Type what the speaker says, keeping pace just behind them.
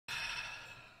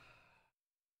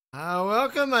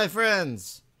Welcome, my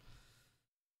friends.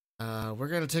 We're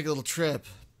going to take a little trip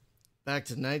back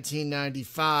to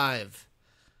 1995.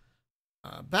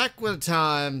 Back with a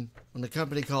time when a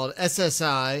company called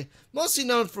SSI, mostly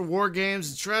known for war games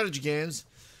and strategy games,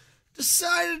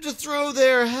 decided to throw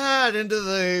their hat into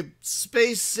the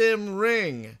space sim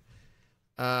ring.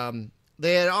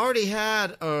 They had already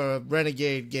had a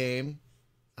Renegade game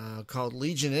called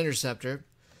Legion Interceptor,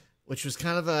 which was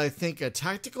kind of, I think, a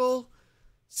tactical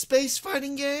space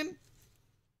fighting game.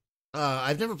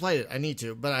 I've never played it. I need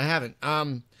to, but I haven't.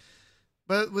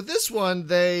 But with this one,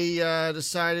 they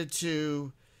decided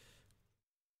to,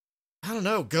 I don't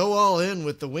know, go all in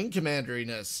with the wing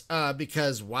commanderiness.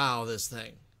 Because wow, this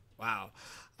thing, wow.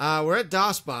 We're at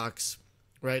DOSBox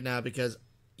right now because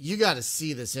you got to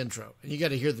see this intro and you got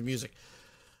to hear the music.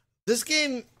 This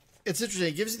game, it's interesting.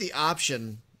 It gives you the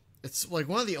option. It's like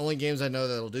one of the only games I know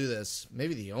that'll do this.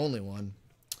 Maybe the only one.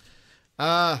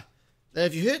 That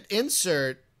if you hit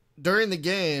insert during the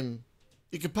game,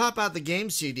 you can pop out the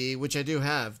game CD, which I do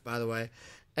have, by the way,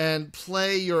 and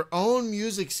play your own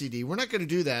music CD. We're not going to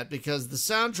do that because the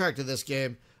soundtrack to this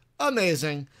game,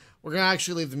 amazing. We're going to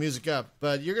actually leave the music up,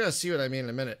 but you're going to see what I mean in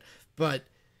a minute. But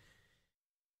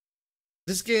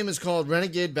this game is called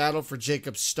Renegade Battle for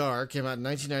Jacob's Star. Came out in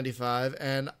 1995,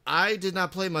 and I did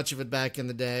not play much of it back in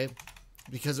the day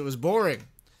because it was boring.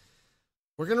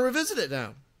 We're going to revisit it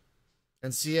now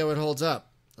and see how it holds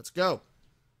up. Let's go.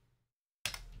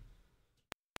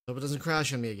 Hope it doesn't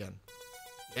crash on me again.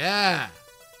 Yeah!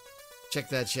 Check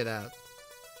that shit out.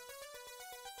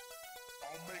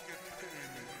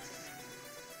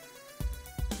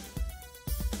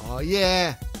 Oh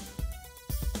yeah!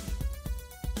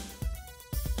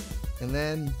 And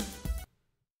then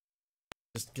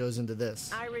just goes into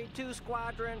this. I read 2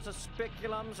 squadrons of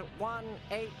speculums,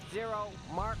 180,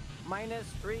 mark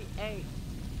 -38.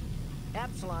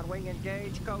 Epsilon wing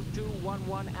engage, code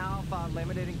 211 Alpha,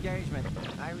 limited engagement.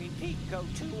 I repeat,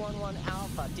 code 211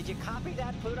 Alpha. Did you copy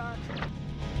that, Plutarch?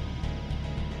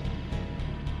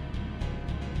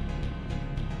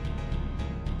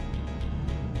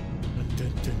 Dun,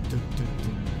 dun, dun, dun,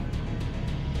 dun.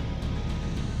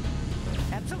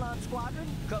 Epsilon Squadron,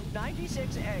 code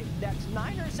 96A. That's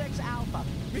 906 Alpha.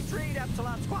 Retreat,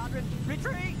 Epsilon Squadron,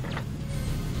 retreat!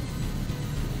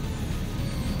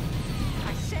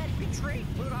 I said retreat,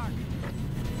 Plutarch.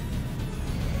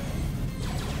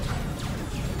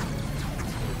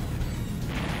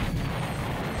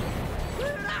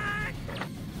 Plutarch!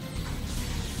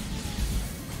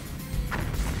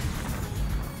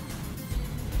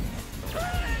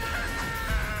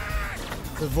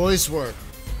 The voice work,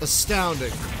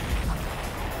 astounding. Plutarch,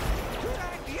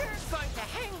 you're going to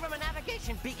hang from a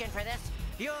navigation beacon for this.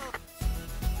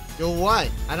 You'll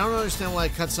what? I don't understand why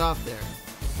it cuts off there.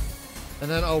 And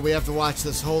then, oh, we have to watch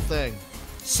this whole thing.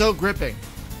 So gripping.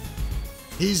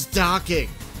 He's docking.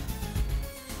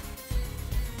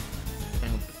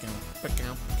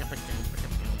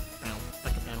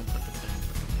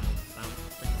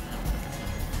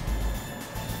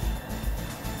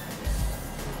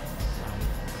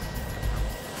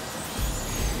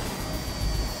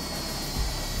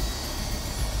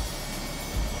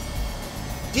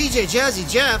 DJ Jazzy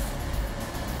Jeff.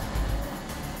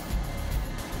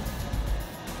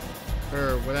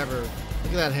 Or whatever.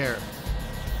 Look at that hair.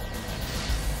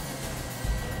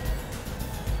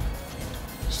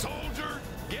 Soldier,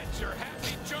 get your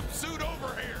happy jumpsuit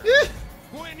over here.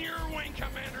 When your wing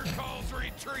commander calls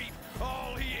retreat,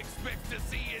 all he expects to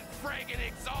see is fragging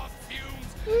exhaust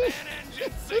fumes and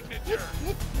engine signature.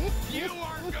 You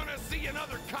aren't gonna see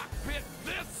another cockpit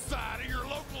this side of your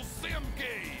local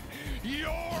simcade.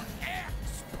 You're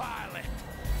ex-pilot.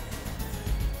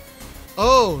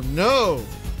 Oh no.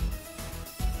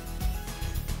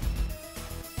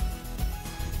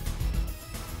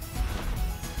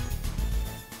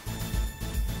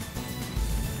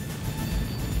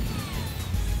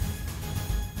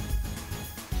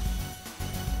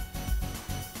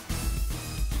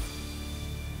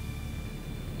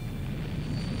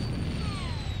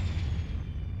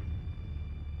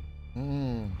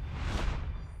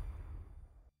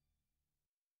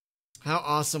 How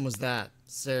awesome was that?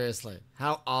 Seriously.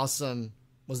 How awesome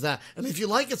was that? And if you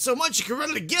like it so much, you can run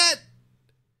it again.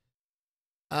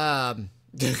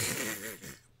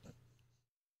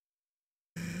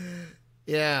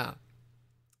 Yeah.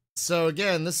 So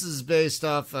again, this is based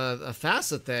off a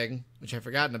Facet thing, which I've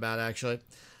forgotten about actually.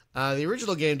 The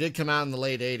original game did come out in the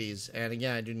late 80s, and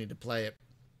again, I do need to play it.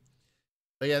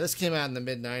 But yeah, this came out in the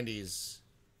mid-90s.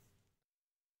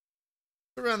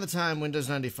 Around the time Windows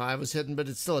 95 was hitting, but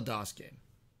it's still a DOS game.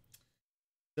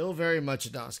 Still very much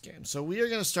a DOS game. So we are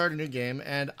going to start a new game,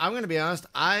 and I'm going to be honest,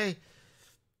 I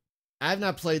have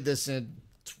not played this in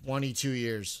 22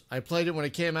 years. I played it when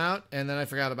it came out, and then I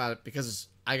forgot about it because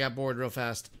I got bored real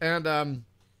fast. And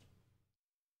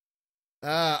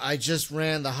I just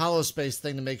ran the holospace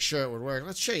thing to make sure it would work.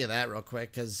 Let's show you that real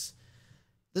quick, because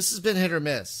this has been hit or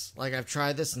miss. Like, I've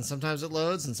tried this, and sometimes it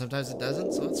loads, and sometimes it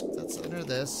doesn't. So let's enter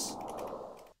this.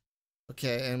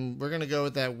 Okay, and we're going to go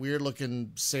with that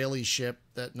weird-looking saily ship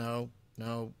that, no,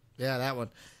 yeah, that one.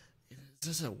 It's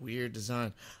just a weird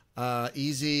design.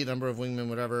 Easy, number of wingmen,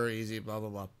 whatever, easy, blah, blah,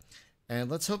 blah.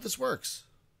 And let's hope this works.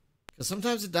 Because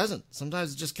sometimes it doesn't.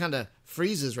 Sometimes it just kind of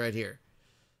freezes right here.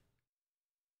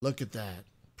 Look at that.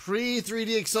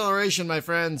 Pre-3D acceleration, my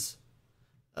friends.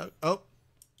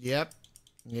 Yep,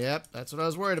 that's what I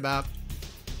was worried about.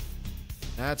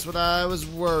 That's what I was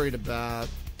worried about.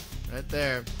 Right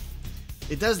there.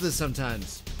 It does this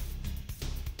sometimes.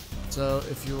 So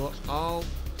if you all...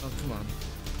 Oh, come on.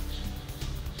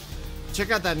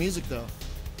 Check out that music, though.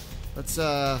 Let's,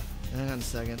 hang on a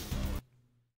second.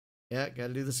 Yeah,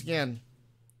 gotta do this again.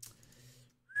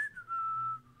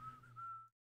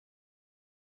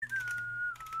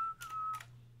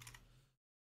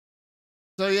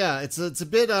 So yeah, it's a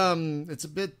bit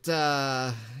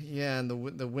yeah, and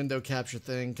the window capture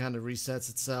thing kind of resets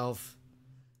itself.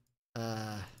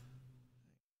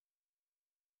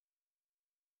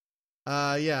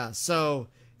 Yeah, so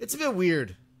it's a bit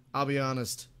weird, I'll be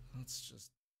honest. Let's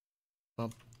just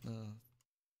bump,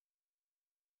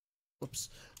 whoops,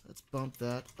 let's bump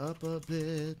that up a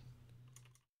bit.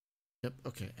 Yep,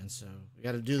 okay, and so we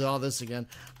got to do all this again.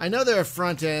 I know there are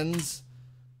front ends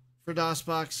for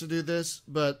DOSBox to do this,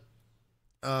 but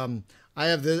I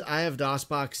have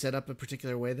DOSBox set up a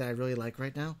particular way that I really like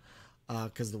right now,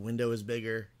 because the window is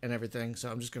bigger and everything. So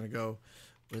I'm just gonna go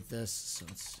with this. So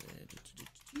let's say,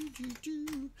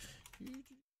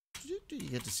 you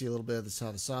get to see a little bit of this,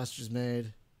 how the sausage is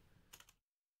made.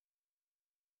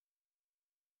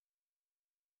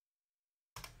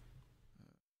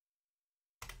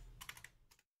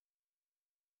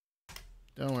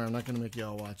 Don't worry, I'm not gonna make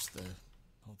y'all watch the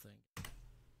whole thing.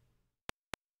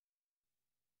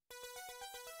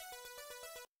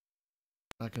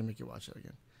 Not gonna make you watch it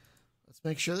again. Let's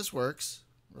make sure this works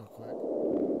real quick.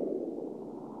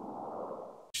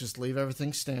 Just leave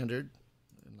everything standard.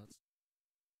 And let's...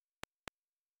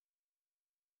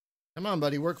 Come on,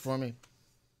 buddy, work for me.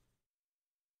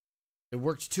 It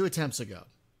worked 2 attempts ago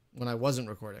when I wasn't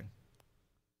recording.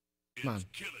 Come on. It's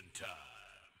killing time.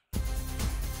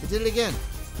 I did it again.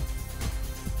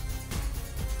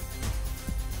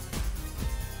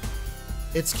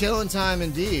 It's killing time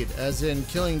indeed, as in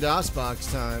killing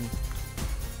DOSBox time.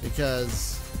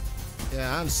 Because,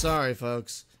 yeah, I'm sorry,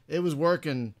 folks. It was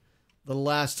working the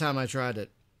last time I tried it.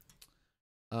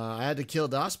 I had to kill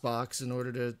DOSBox in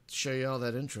order to show you all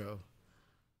that intro.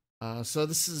 So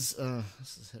this is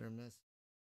hit or miss.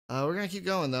 We're gonna keep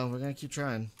going though. We're gonna keep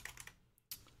trying.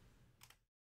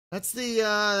 That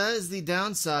is the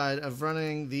downside of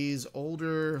running these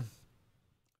older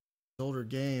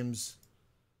games.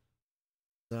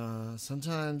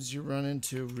 Sometimes you run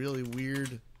into really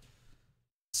weird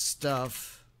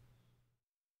stuff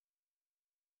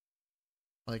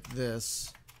like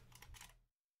this.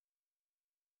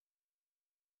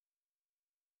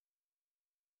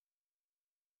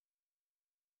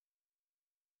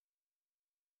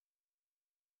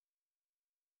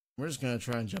 We're just gonna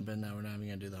try and jump in now. We're not even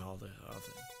gonna do the whole thing.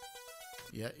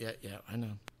 Yeah, I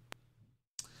know.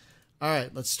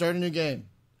 Alright, let's start a new game.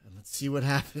 And let's see what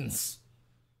happens.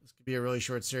 This could be a really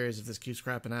short series if this keeps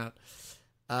crapping out.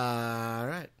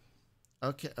 Alright.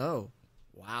 Okay. Oh.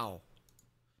 Wow.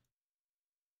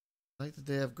 I like that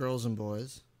they have girls and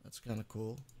boys. That's kind of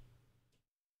cool.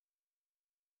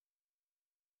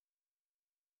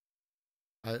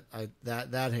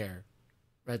 That hair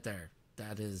right there.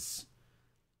 That is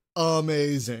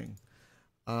amazing.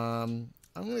 I'm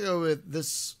gonna go with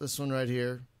this one right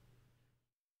here.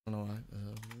 I don't know why.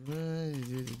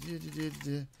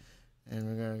 And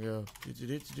we're gonna go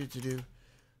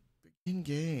begin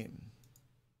game.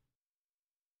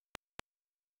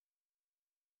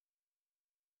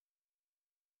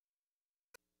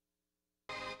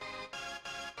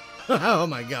 Oh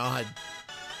my god.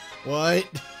 What?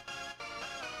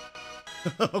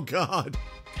 Oh god.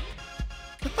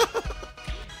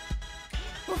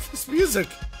 What's this music?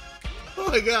 Oh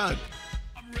my god.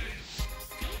 I'm ready.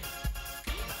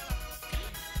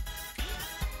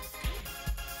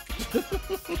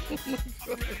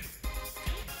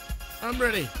 I'm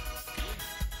ready.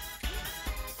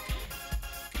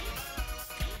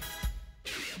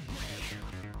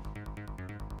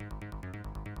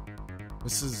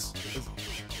 This is...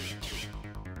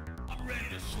 I'm ready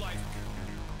to slice.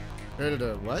 Ready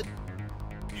to what?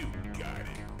 You got it.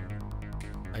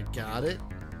 I got it?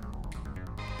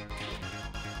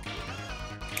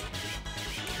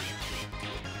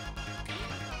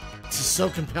 This is so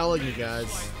compelling, you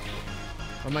guys.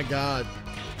 Oh my god.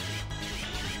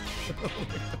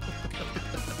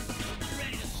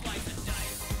 Ready to slice and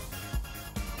dice.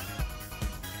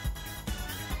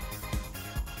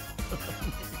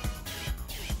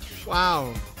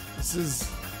 Wow. This is...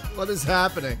 What is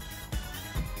happening?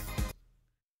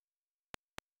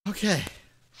 Okay.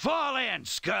 Fall in,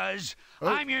 Scuzz. Oh.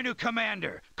 I'm your new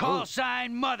commander. Call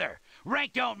sign Mother.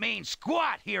 Rank don't mean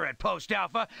squat here at Post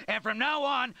Alpha, and from now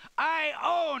on, I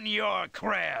own your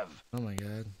Krev. Oh my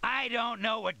god. I don't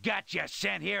know what got you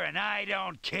sent here, and I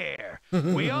don't care.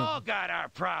 We all got our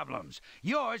problems.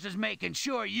 Yours is making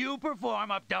sure you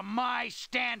perform up to my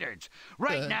standards.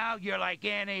 Right now, you're like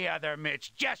any other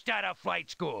Mitch, just out of flight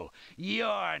school.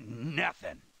 You're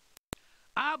nothing.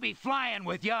 I'll be flying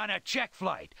with you on a check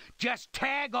flight. Just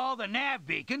tag all the nav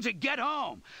beacons and get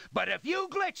home. But if you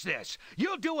glitch this,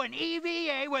 you'll do an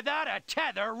EVA without a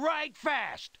tether right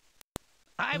fast.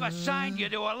 I've assigned you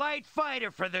to a light fighter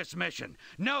for this mission.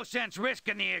 No sense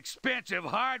risking the expensive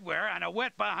hardware on a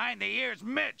wet behind-the-ears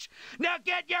Mitch. Now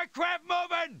get your crap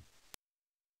moving!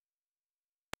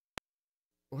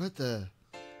 What the...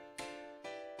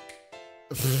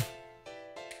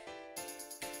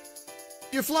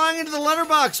 You're flying into the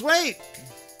letterbox. Wait.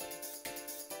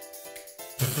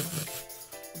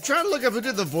 I'm trying to look up who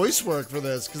did the voice work for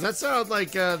this, because that sounded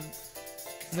like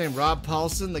his name Rob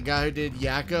Paulson, the guy who did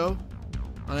Yakko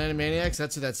on Animaniacs.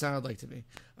 That's who that sounded like to me.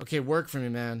 Okay, work for me,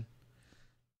 man.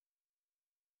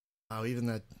 Oh, even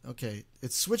that. Okay,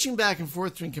 it's switching back and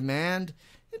forth between command.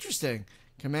 Interesting.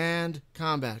 Command,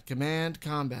 combat, command,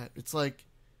 combat. It's like,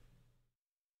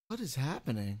 what is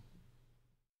happening?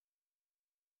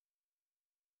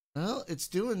 Well, it's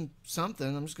doing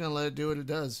something. I'm just going to let it do what it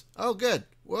does. Oh, good.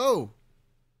 Whoa.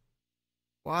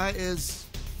 Why is...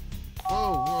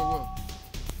 Whoa.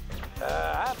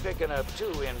 I'm picking up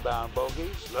 2 inbound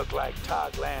bogies. Look like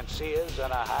Tog Lanciers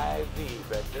on a high V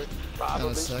vector.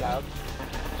 Probably scouts.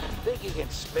 Think you can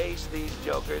space these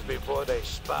jokers before they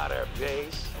spot our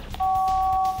base?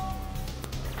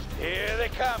 Here they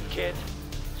come, kid.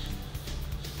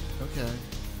 Okay.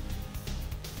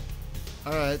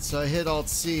 Alright, so I hit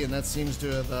Alt-C, and that seems to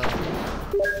have,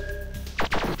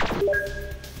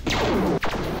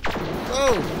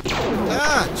 Oh!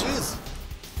 Ah, jeez!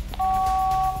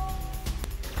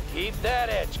 Keep that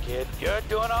edge, kid. You're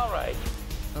doing all right.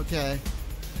 Okay.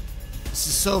 This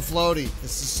is so floaty.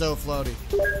 This is so floaty.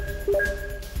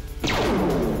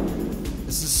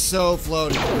 This is so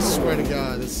floaty. I swear to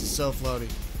God, this is so floaty.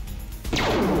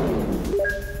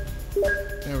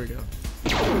 There we go.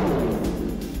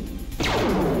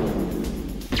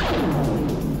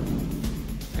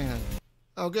 Hang on.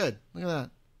 Oh, good. Look at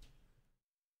that.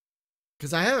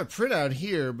 Because I have a printout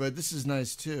here, but this is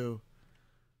nice too.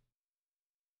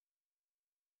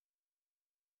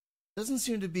 Doesn't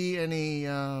seem to be any,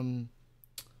 Oh,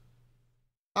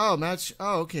 match.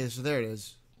 Oh, okay, so there it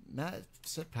is.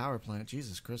 Set power plant.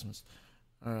 Jesus Christmas.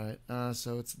 Alright,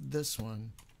 so it's this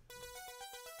one.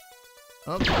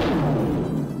 Oh.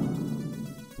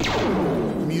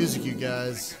 Music, you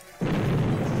guys.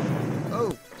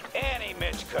 Oh. Any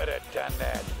Mitch could have done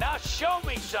that. Now show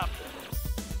me something.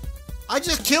 I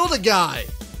just killed a guy,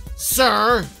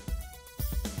 sir.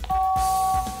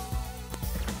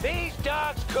 These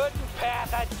dogs couldn't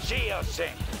pass a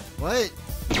geosync. What?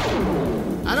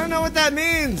 I don't know what that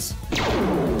means.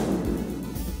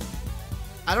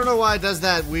 I don't know why it does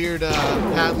that weird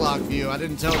padlock view. I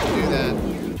didn't tell it to do that.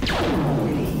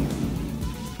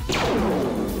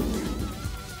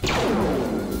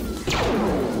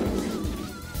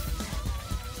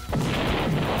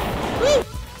 Woo!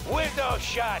 Window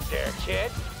shot there,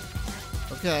 kid.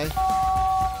 Okay.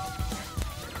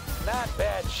 Not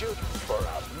bad shooting for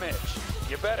a Mitch.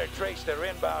 You better trace their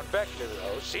inbound vector,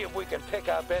 though. See if we can pick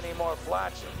up any more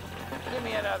flotsam. Give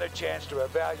me another chance to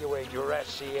evaluate your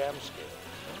SCM skills.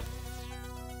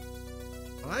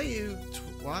 Why you?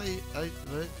 What? Okay.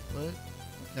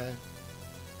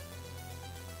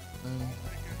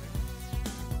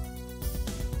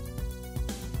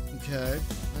 Okay.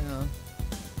 Hang on.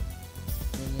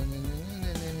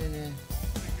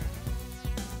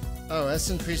 Oh, S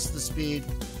increases the speed.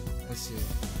 I see.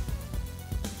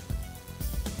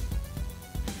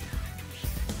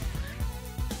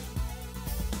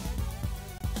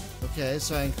 Okay,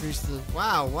 so I increased the...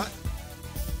 Wow, what?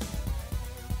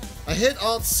 I hit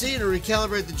Alt-C to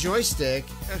recalibrate the joystick,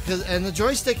 and the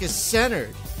joystick is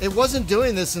centered. It wasn't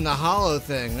doing this in the hollow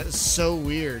thing. That is so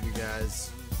weird, you guys.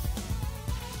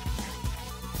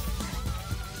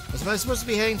 Was I supposed to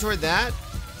be heading toward that?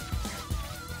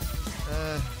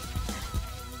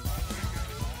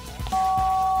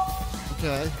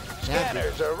 Okay.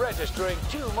 Scanners are registering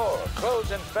 2 more,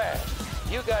 closing fast.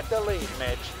 You got the lead,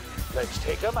 Mitch. Let's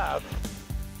take them out.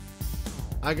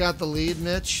 I got the lead,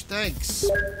 Mitch. Thanks,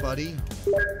 buddy.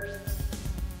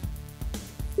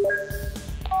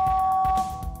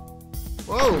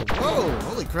 Whoa, whoa,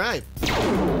 holy crap.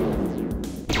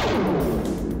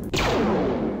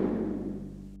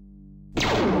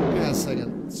 Hang on a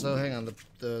second. So hang on,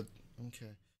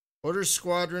 okay. Order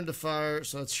squadron to fire,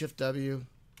 so let's shift W.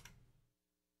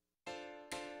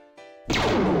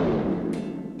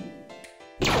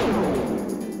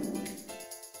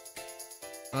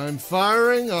 I'm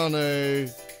firing on a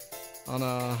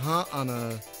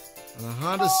Honda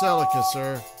Celica,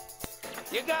 sir.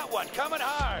 You got one coming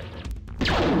hard.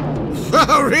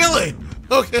 Oh, really?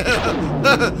 Okay.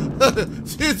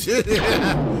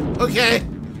 Okay.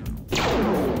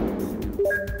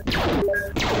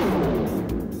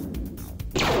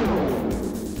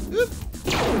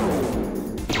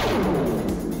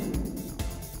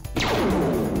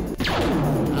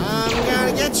 I'm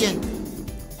gonna get you.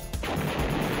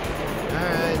 All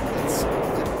right,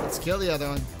 let's kill the other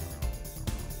one.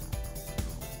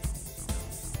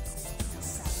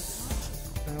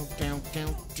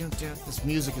 This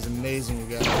music is amazing, you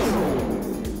guys.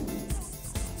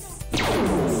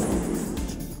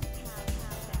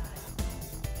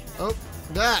 Oh,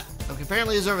 that. Okay,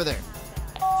 apparently he's over there.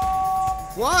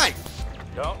 Why?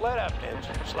 Don't let up, Mitch.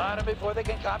 Slide them before they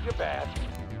can cop your path.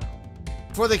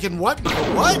 Before they can what?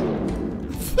 What?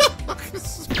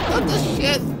 What the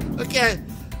shit? Okay.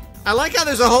 I like how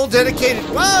there's a whole dedicated...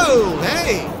 Whoa!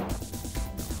 Hey!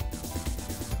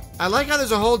 I like how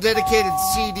there's a whole dedicated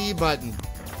CD button.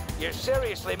 You're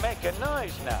seriously making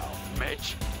noise now,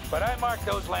 Mitch. But I marked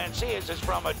those Lanciers as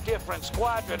from a different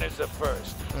squadron as the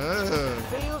first.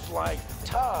 Feels like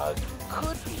Tug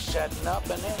could be setting up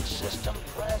an in-system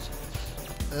presence.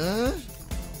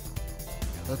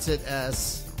 Let's hit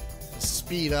S.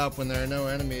 Speed up when there are no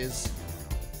enemies.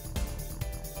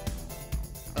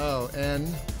 Oh,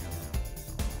 N.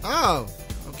 Oh,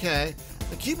 okay.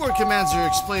 The keyboard commands are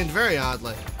explained very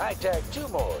oddly. I tagged 2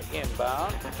 more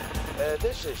inbound.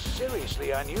 This is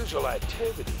seriously unusual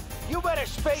activity. You better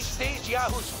space these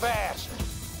yahoos fast.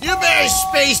 You better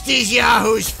space these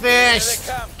yahoos fast.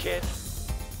 Here they come, kid.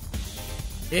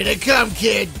 Here they come,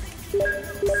 kid.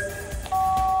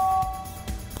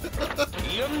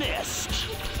 You missed,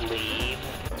 plebe.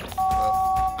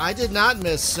 I did not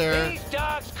miss, sir. These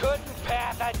dogs couldn't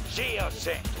path a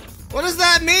geosync. What does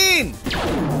that mean?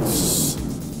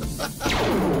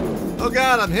 Oh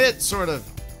god, I'm hit, sort of.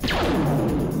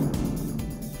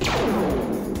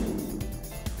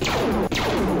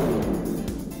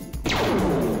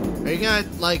 Are you gonna,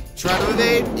 like, try to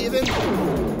evade, even?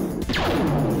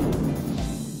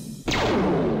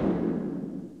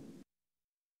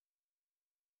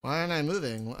 Why aren't I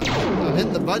moving? I'm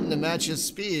hitting the button to match his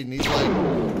speed, and he's like,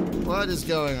 what is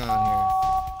going on here?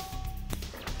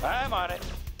 I'm on it.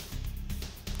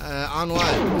 On what?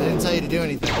 I didn't tell you to do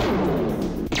anything.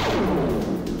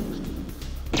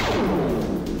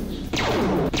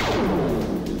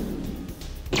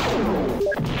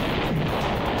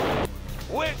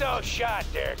 Wizzo shot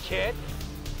there, kid.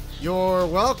 You're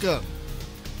welcome.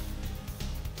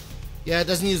 Yeah, it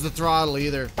doesn't use the throttle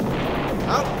either.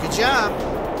 Oh, good job.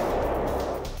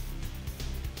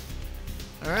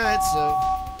 Alright, so...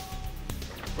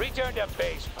 Return to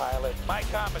base, pilot. My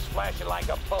comm is flashing like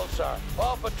a pulsar.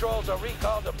 All patrols are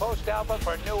recalled to Post Alpha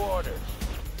for new orders.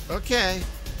 Okay.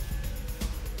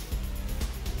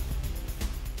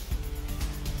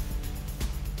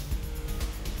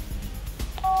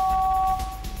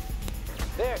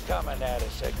 They're coming at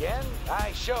us again.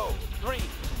 I show 3,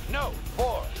 no,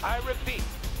 4. I repeat,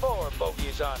 4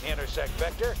 bogies on intersect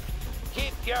vector.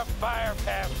 Keep your fire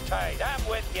path tight. I'm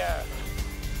with you.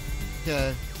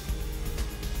 Okay.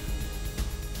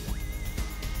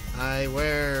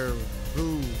 Where,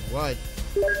 who, what?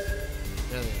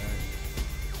 There they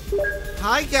are.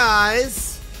 Hi,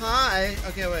 guys. Hi.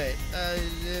 Okay, wait.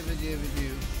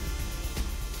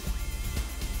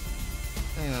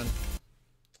 Hang on.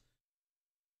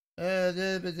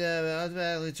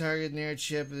 Automatically target near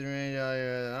chip with the range.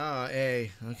 Oh,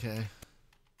 A. Okay.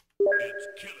 It's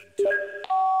killing time.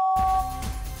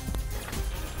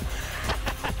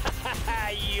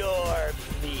 You're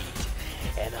meat,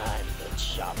 and I'm the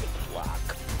chopping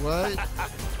block. What?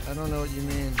 I don't know what you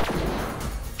mean.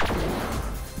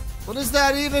 What does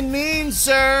that even mean,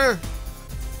 sir?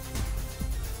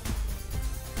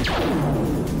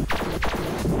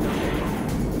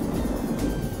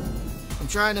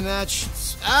 trying to match.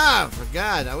 Ah, for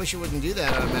God, I wish it wouldn't do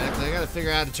that automatically. I gotta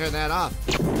figure out how to turn that off.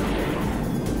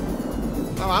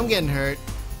 Oh, I'm getting hurt.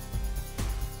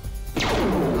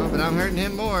 Oh, but I'm hurting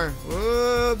him more.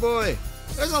 Oh boy,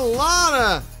 there's a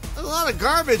lot of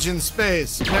garbage in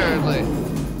space apparently.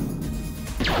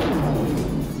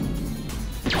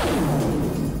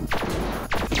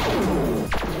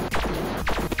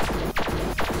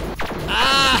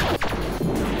 Ah!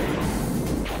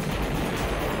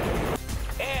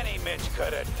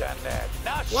 Could have done that.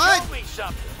 Now what? Show me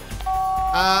something.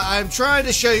 I'm trying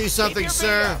to show you something,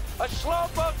 sir. A slow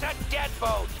boat's a dead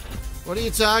boat. What are you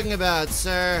talking about,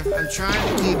 sir? I'm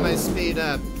trying to keep my speed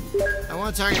up. I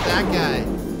want to target that guy.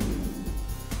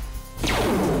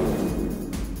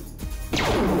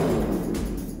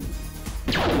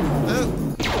 Oh.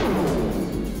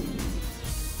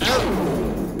 Oh.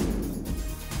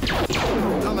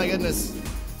 Oh my goodness.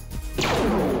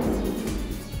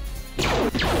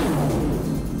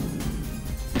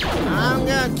 I'm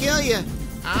gonna kill you.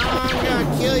 I'm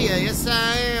gonna kill you. Yes,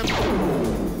 I am.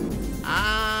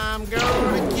 I'm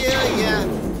gonna kill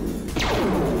you.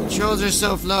 Controls are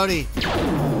so floaty.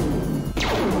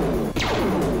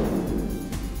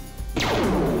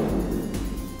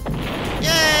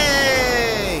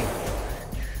 Yay!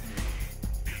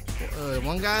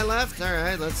 One guy left?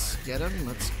 Alright, let's get him.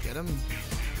 Let's get him.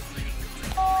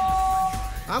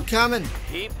 I'm coming.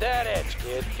 Keep that edge,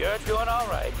 kid. You're doing all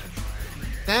right.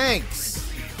 Thanks.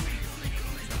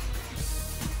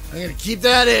 I'm gonna keep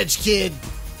that edge, kid.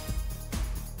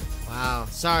 Wow.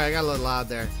 Sorry, I got a little loud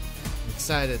there. I'm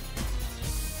excited.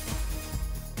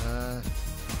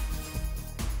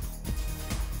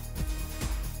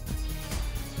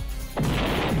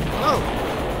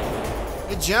 Oh.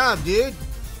 Good job, dude.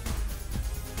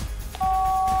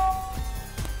 All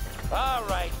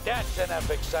right, that's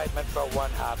enough excitement for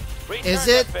one hop. Return Is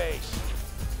it? to base.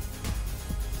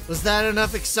 Was that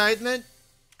enough excitement?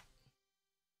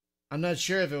 I'm not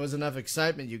sure if it was enough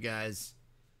excitement, you guys.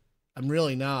 I'm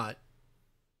really not.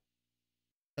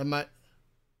 Am I...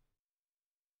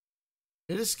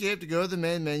 Hit escape to go to the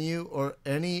main menu or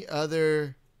any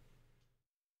other...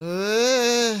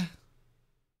 I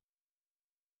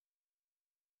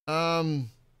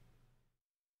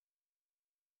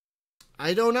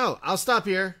don't know. I'll stop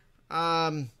here.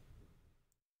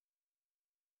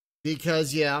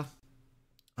 Because, yeah.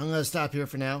 I'm going to stop here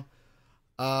for now.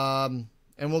 And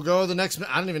we'll go to the next...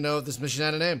 I don't even know if this mission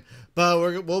had a name.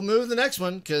 But we'll move to the next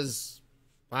one, because...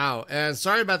 Wow. And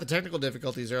sorry about the technical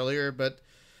difficulties earlier, but...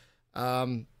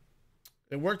 it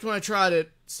worked when I tried it,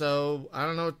 so I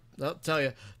don't know what I'll tell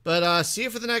you. But see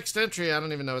you for the next entry. I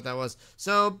don't even know what that was.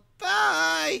 So,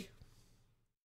 bye!